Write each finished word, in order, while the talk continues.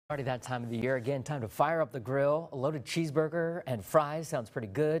Already that time of the year. Again, time to fire up the grill. A loaded cheeseburger and fries sounds pretty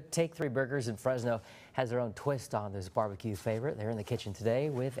good. Take Three Burgers in Fresno has their own twist on this barbecue favorite. They're in the kitchen today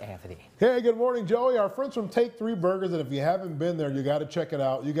with Anthony. Hey, good morning, Joey. Our friends from Take Three Burgers, and if you haven't been there, you got to check it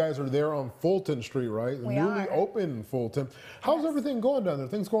out. You guys are there on Fulton Street, right? We Newly are. open Fulton. How's everything going down there?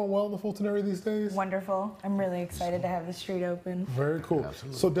 Things going well in the Fulton area these days? Wonderful. I'm really excited to have the street open. Very cool.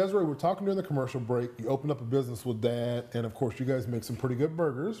 Absolutely. So, Desiree, we're talking during the commercial break. You opened up a business with Dad, and of course, you guys make some pretty good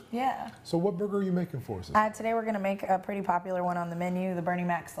burgers. Yeah. So, what burger are you making for us? Today we're going to make a pretty popular one on the menu, the Bernie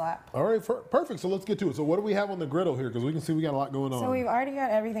Mac Slap. All right, perfect. So, let's get to it. So, what do we have on the griddle here? Because we can see we got a lot going on. So we've already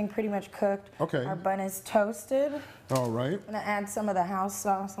got everything pretty much cooked. Okay. Our bun is toasted. All right. I'm going to add some of the house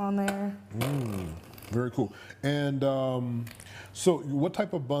sauce on there. Very cool. And so what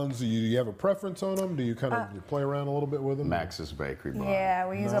type of buns do you have a preference on them? Do you kind of you play around a little bit with them? Max's Bakery bun. Yeah,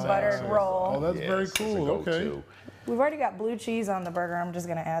 we use a buttered roll. Oh, that's very Yes, it's a cool. go-to. Okay. We've already got blue cheese on the burger. I'm just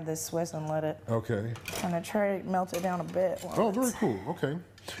going to add this Swiss and let it Okay. kind of try to melt it down a bit. Oh, very cool. Okay.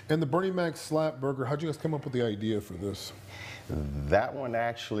 And the Bernie Mac Slap Burger, how'd you guys come up with the idea for this? That one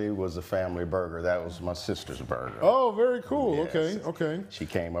actually was a family burger. That was my sister's burger. Oh, very cool. Yes. Okay. Okay. She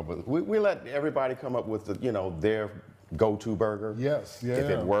came up with, we let everybody come up with, their go-to burger. Yes. Yeah. If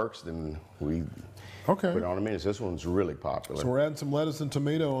it works, then we Okay. put it on the menu. This one's really popular. So we're adding some lettuce and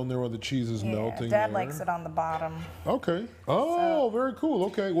tomato on there while the cheese is melting. Dad there. likes it on the bottom. Okay. Oh, very cool.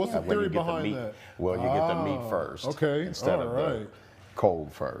 Okay. What's the When you theory get the behind meat- that? Well, you get the meat first. Okay. Instead All of right. the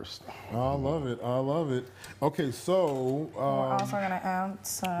cold first. I love it. I love it. Okay, so We're also going to add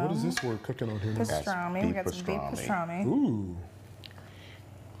some what is this we're cooking on here? pastrami. We beef got some beef pastrami. Ooh.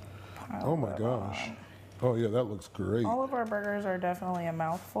 Pile Oh my it gosh. on. Oh yeah, that looks great. All of our burgers are definitely a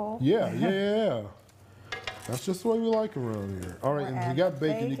mouthful. Yeah. That's just the way we like around here. All right, We'll and you add got the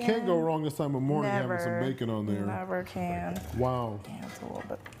bacon. You can't go bacon. wrong this time of morning having some bacon on there. Never can. Wow. Yeah, it's a little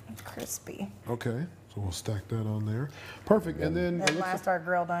bit crispy. Okay, so we'll stack that on there. Perfect. And then it And looks last, our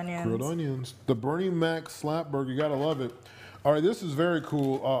grilled onions. grilled onions. The Bernie Mac Slap Burger, you gotta love it. All right, this is very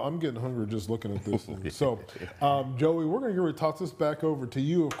cool. I'm getting hungry just looking at this thing. So, Joey, we're gonna get ready to toss this back over to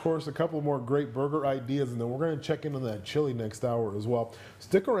you. Of course, a couple more great burger ideas, and then we're gonna check in on that chili next hour as well.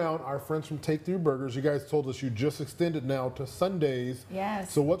 Stick around, our friends from Take Three Burgers. You guys told us you just extended now to Sundays.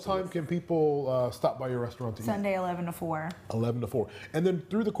 Yes. So what time can people stop by your restaurant to eat? Sunday 11 to 4. 11 to 4. And then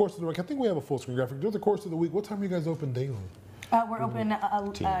through the course of the week, I think we have a full screen graphic. Through the course of the week, what time are you guys open daily? We're open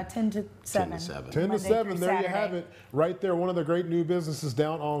 10 to 7. 10 to 7. 10 to Monday 7, through there you Saturday. have it. Right there, one of the great new businesses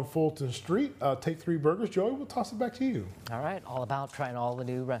down on Fulton Street. Take Three Burgers. Joey, we'll toss it back to you. All right, all about trying all the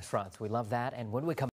new restaurants. We love that. And when we come